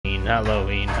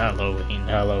Halloween, Halloween,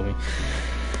 Halloween.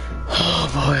 Oh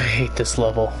boy, I hate this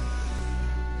level.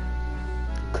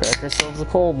 Crack ourselves a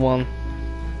cold one.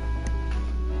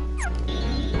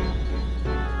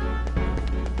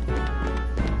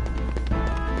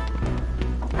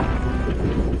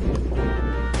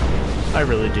 I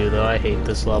really do though, I hate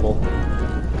this level.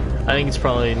 I think it's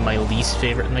probably my least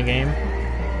favorite in the game.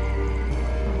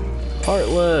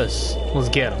 Heartless! Let's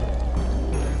get him.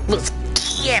 Let's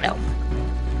get him!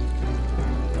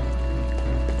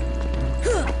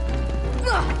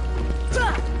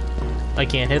 I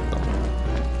can't hit them.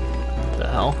 What the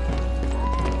hell?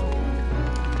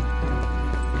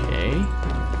 Okay.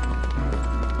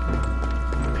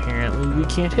 Apparently we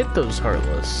can't hit those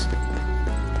Heartless.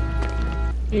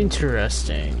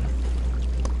 Interesting.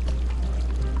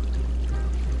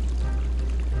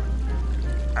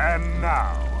 And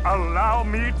now, allow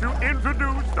me to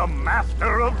introduce the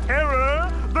Master of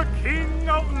Terror, the King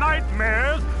of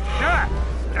Nightmares, Jack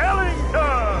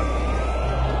Skellington!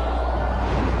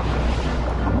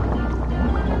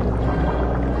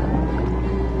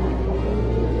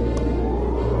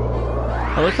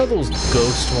 I like how those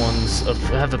ghost ones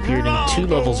have appeared in 2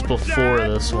 levels before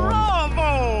this one.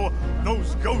 Bravo!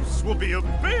 Those ghosts will be a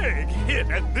big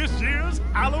hit at this year's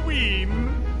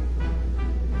Halloween.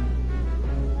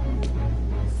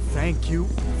 Thank you.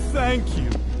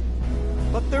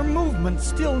 But their movement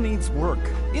still needs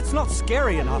work. It's not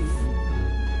scary enough.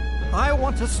 I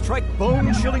want to strike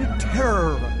bone-chilling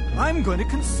terror. I'm going to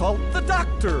consult the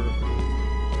doctor.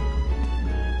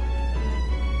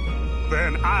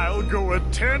 Then I'll go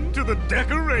attend to the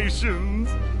decorations.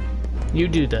 You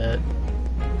do that.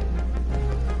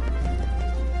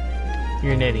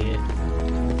 You're an idiot.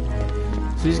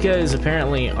 So these guys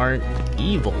apparently aren't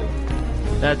evil.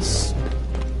 That's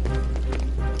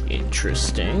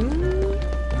interesting.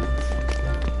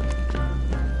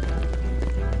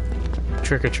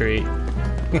 Trick or treat.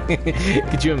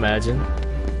 Could you imagine?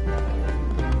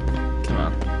 Come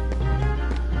on.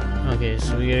 Okay,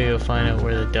 so we gotta go find out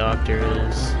where the doctor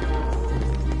is.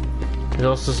 There's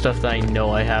also stuff that I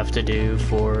know I have to do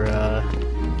for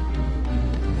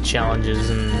challenges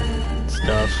and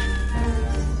stuff.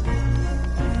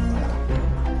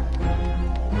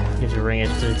 You have to ring it.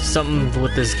 It's something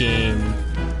with this game.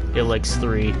 It likes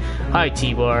 3. Hi,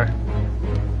 Tbarr.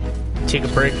 Take a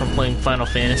break from playing Final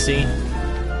Fantasy.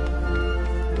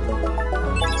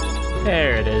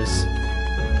 There it is.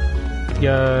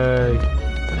 Yay.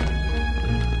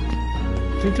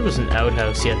 I think there was an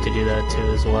outhouse you have to do that to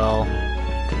as well.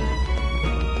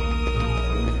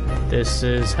 This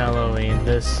is Halloween.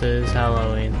 This is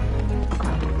Halloween.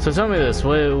 So tell me this,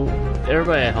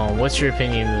 everybody at home, what's your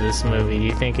opinion of this movie? Do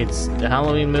you think it's a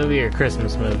Halloween movie or a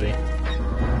Christmas movie?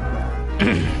 I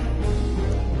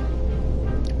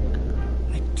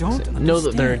don't understand. Know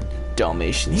that they're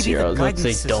Dalmatians here. I was about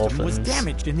to say dolphins. Was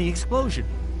damaged in the explosion.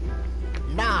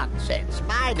 Nonsense.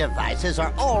 My devices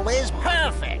are always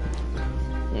perfect.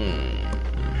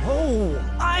 Oh,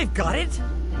 I've got it.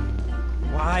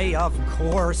 Why, of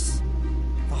course.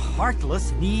 The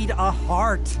Heartless need a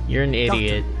heart. You're an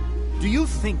idiot. Doctor, do you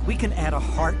think we can add a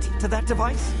heart to that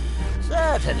device?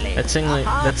 Certainly. That's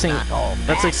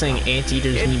like saying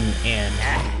anteaters need an ant.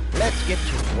 Let's get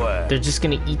to work. They're just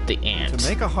gonna eat the ant. To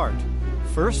make a heart,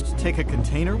 first take a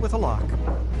container with a lock.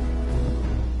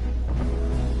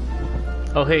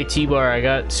 Oh hey Tbarr, I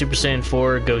got Super Saiyan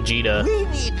 4 Gogeta We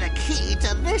need the key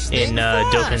to this thing in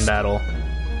first. Dokkan Battle.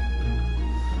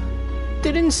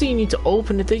 They didn't say you need to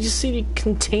open it, they just see a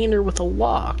container with a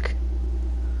lock.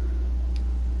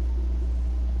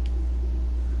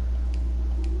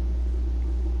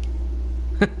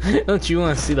 Don't you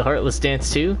want to see the Heartless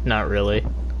dance too? Not really.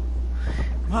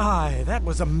 My, that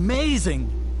was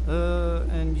amazing.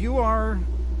 And you are...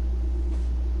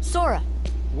 Sora.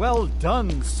 Well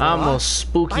done, Sora. I'm a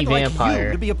spooky I'd like vampire.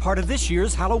 you to be a part of this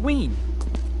year's Halloween.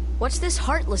 What's this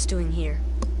Heartless doing here?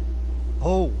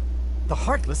 Oh, the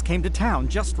Heartless came to town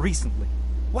just recently.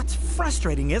 What's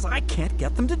frustrating is I can't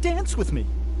get them to dance with me.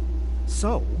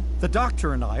 So, the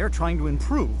doctor and I are trying to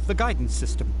improve the guidance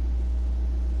system.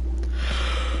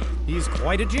 He's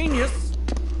quite a genius.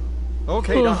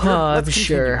 Okay, Doctor, let's continue.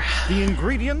 Sure. The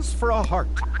ingredients for a heart.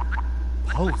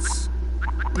 Pulse.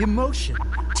 Emotion.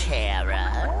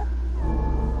 Terror.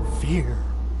 Fear.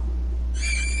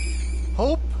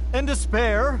 Hope and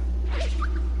despair.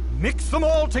 Mix them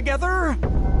all together,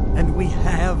 and we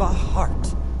have a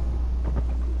heart.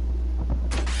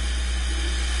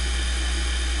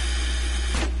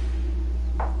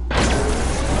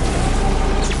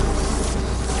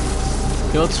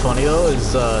 You know what's funny though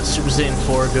is Super Saiyan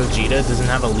 4 Gogeta doesn't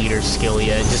have a leader skill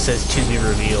yet, it just says to be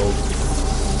revealed.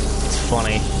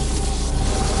 funny.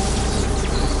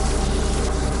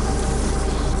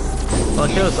 I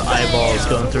like how his eyeballs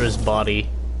going through his body.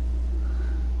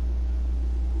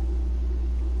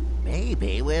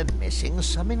 Maybe we're missing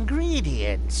some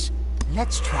ingredients.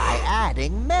 Let's try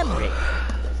adding memory.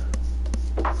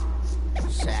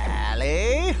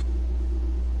 Sally?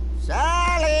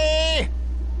 Sally!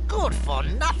 Good for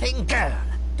nothing girl.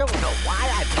 Don't know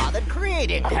why I bothered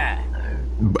creating her.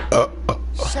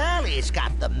 Sally's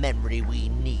got the memory we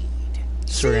need.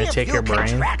 So we're gonna take her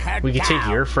brain? We could take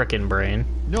your frickin' brain.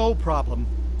 No problem.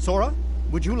 Sora,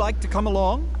 would you like to come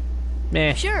along?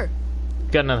 Meh. Sure.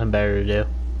 Got nothing better to do.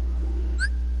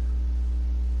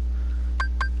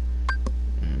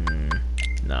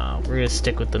 Nah, we're gonna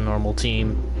stick with the normal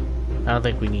team. I don't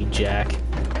think we need Jack.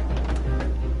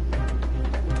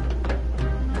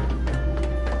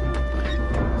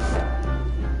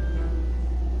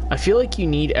 I feel like you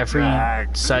need every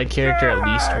side character at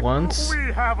least once,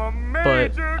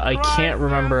 but I can't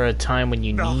remember a time when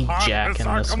you need Jack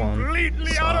in this one.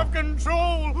 So. Out of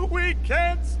control. We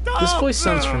can't stop This voice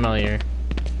sounds them. familiar.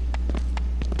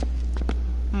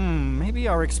 Maybe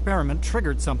our experiment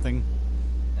triggered something.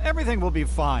 Everything will be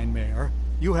fine, Mayor.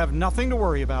 You have nothing to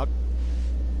worry about.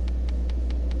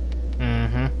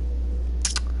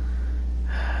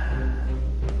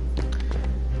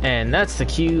 And that's the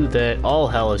cue that all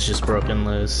hell is just broken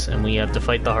loose, and we have to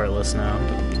fight the Heartless now.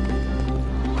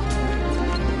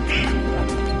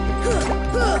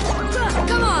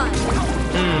 Come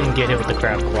on! Get hit with the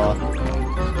crab claw.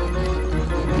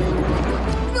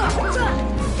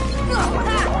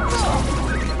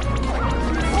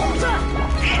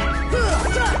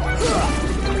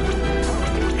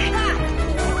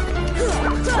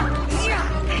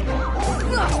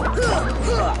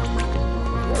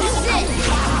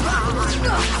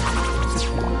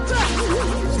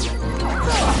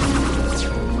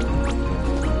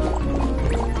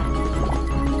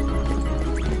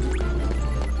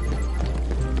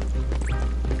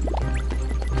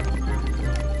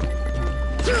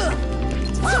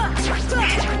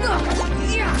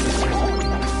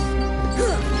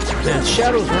 Man,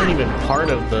 shadows weren't even part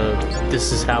of the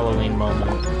 "This is Halloween"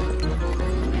 moment.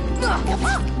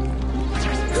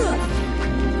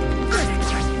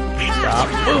 Stop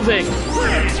moving!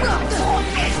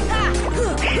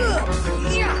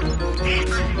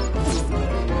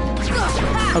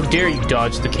 How dare you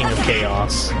dodge the King of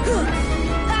Chaos?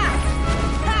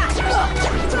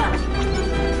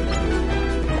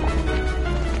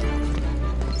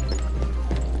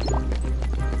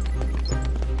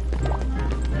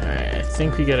 Alright, I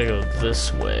think we gotta go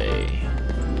this way.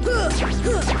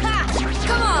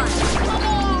 Come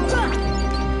on!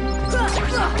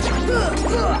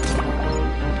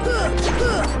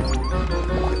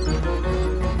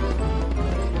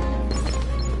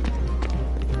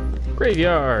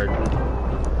 Graveyard!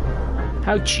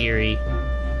 How cheery.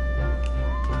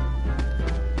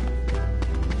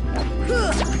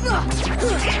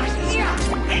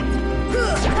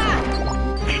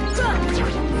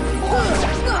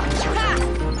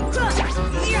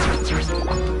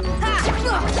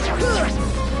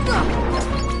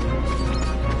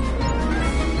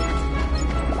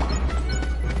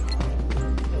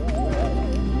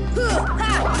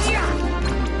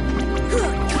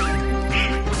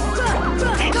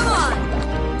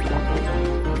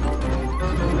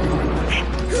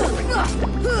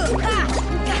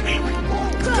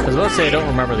 I was about to say I don't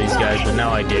remember these guys, but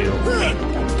now I do.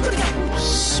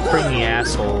 Springy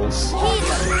assholes.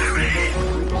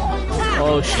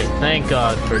 Oh shit, thank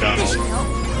God for Donald.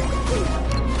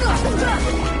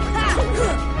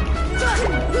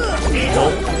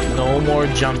 Nope, no more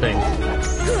jumping.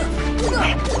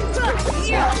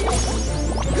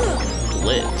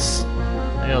 Blitz.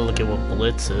 I gotta look at what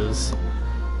Blitz is.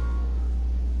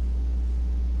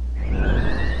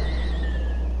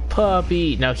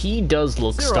 Puppy. Now he does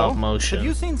look Zero, stop motion. have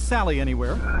you seen Sally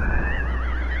anywhere?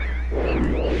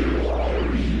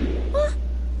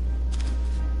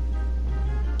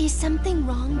 Is something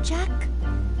wrong, Jack?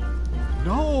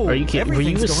 No. Are you kidding? Were you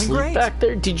everything's asleep going great. back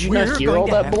there? Did you We're not hear going all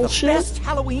to that have bullshit? The best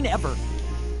Halloween ever.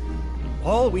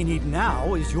 All we need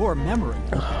now is your memory.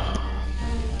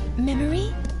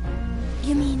 Memory?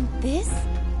 You mean this?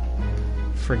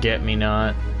 Forget me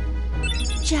not.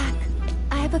 Jack,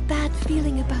 I have a bad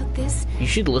feeling about this. You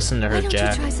should listen to Why her, don't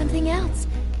Jack. you try something else?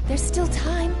 There's still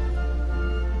time.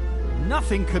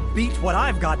 Nothing could beat what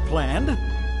I've got planned.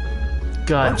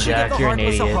 God, Once we get Jack, the you're an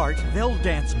Heartless a idiot. heart, they'll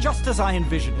dance just as I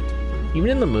envision it. Even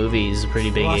in the movie, he's a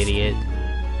pretty big Trust idiot.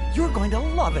 You're going to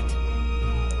love it.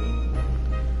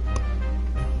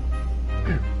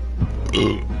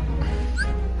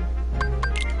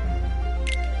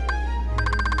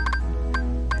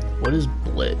 What is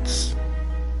Blitz?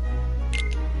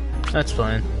 That's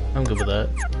fine. I'm good with that.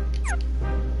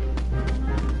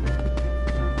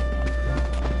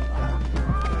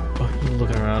 I'm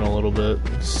looking around a little bit,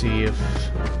 see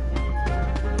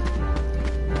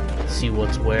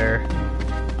what's where.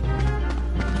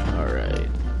 Alright,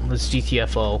 let's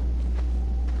GTFO.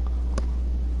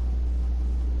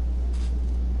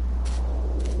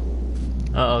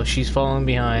 Uh-oh, she's falling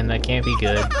behind. That can't be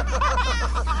good.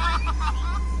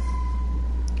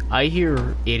 I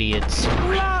hear idiots.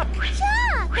 Barrel!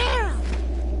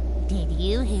 Did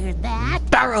you hear that?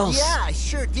 Barrels! Yeah, I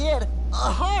sure did. A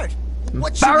heart.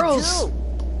 What Barrels! should we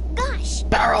do? Gosh,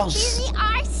 Barrels! really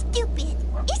are stupid.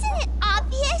 Isn't it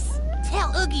obvious? Tell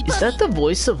Oogie Boogie. Is that the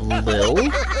voice of Lil?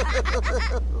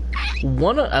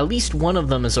 At least one of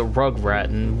them is a Rugrat,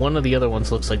 and one of the other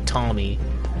ones looks like Tommy.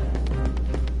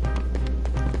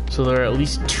 So there are at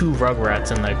least 2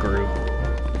 Rugrats in that group.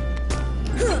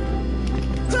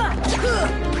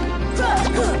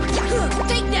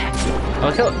 Take that! I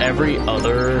like how every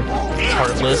other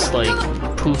Heartless like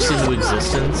poofs into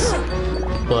existence,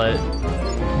 but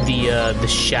the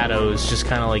shadows just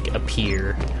kind of like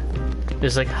appear.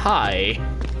 It's like, hi.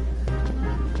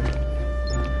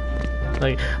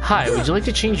 Like, hi, would you like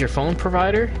to change your phone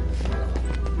provider?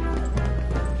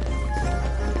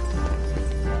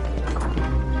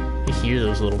 You hear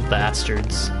those little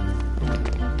bastards.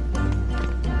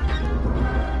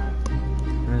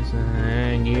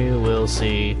 And you will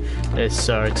see, it's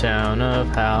our town of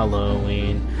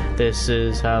Halloween. This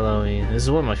is Halloween. This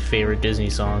is one of my favorite Disney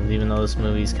songs, even though this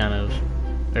movie's kind of,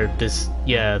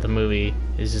 the movie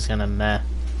is just kind of meh.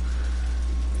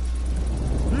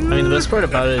 I mean, the best part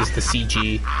about it is the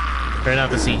CG, or not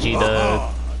the CG,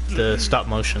 the stop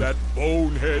motion. That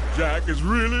bonehead Jack is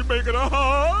really making a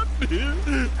heart.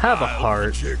 Have a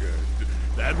heart.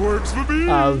 That works for me.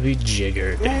 I'll be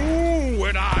jiggered. Ooh,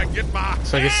 when I get my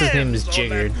So I guess his name is hands on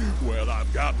Jiggered. that- well,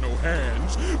 I've got no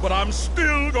hands, but I'm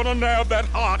still gonna nab that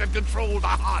heart and control the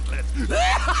Heartless.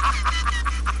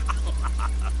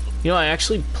 You know, I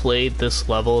actually played this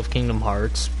level of Kingdom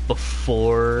Hearts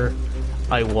before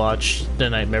I watched The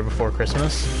Nightmare Before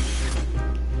Christmas.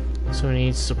 So we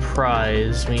need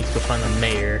surprise. We need to go find the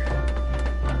mayor.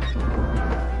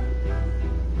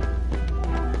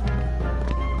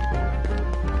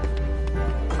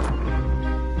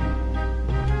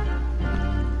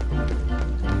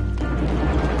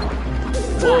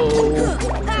 Whoa!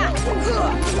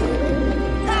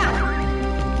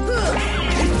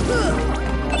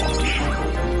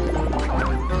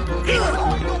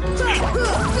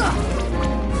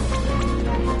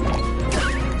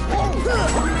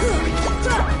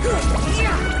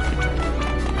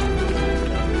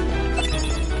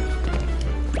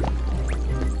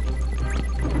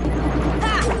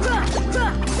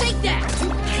 Take that!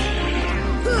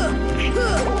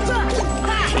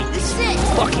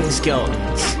 Fucking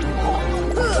skeletons.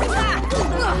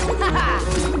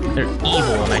 They're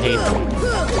evil and I hate them.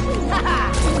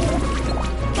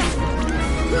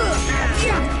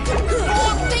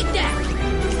 Take that!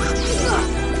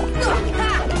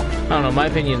 I don't know, in my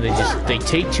opinion, they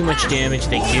take too much damage,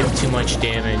 they give too much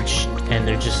damage, and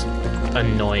they're just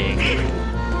annoying.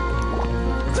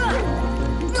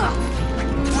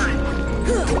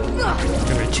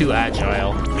 They're too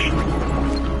agile.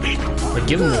 Like,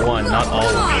 give them one, not all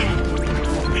of them.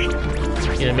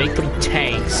 Either make them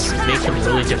tanks, make them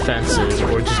really defensive,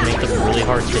 or just make them really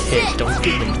hard to hit. Don't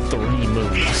give them 3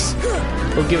 moves.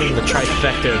 Don't give them the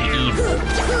trifecta of evil.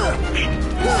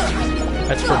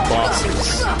 That's for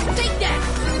bosses. Take that!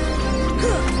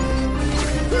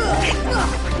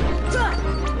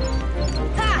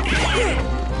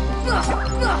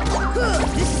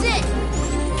 This is it!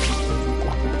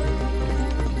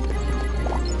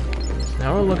 Now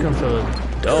we're looking for the...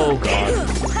 Oh, God.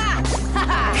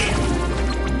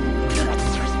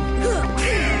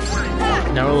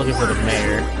 Now we're looking for the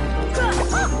mayor.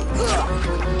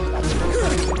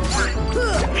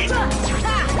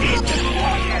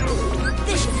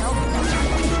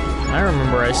 I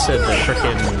remember I said the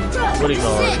frickin'... What do you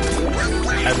call it?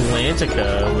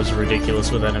 Atlantica was ridiculous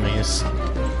with enemies.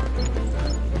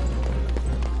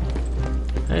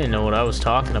 I didn't know what I was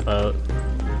talking about.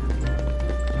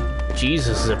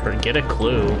 Jesus, Zipper, get a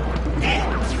clue.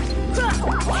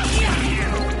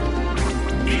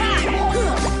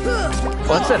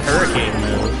 What's that hurricane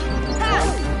move?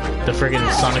 The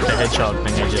friggin' Sonic the Hedgehog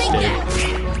thing I just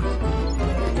did.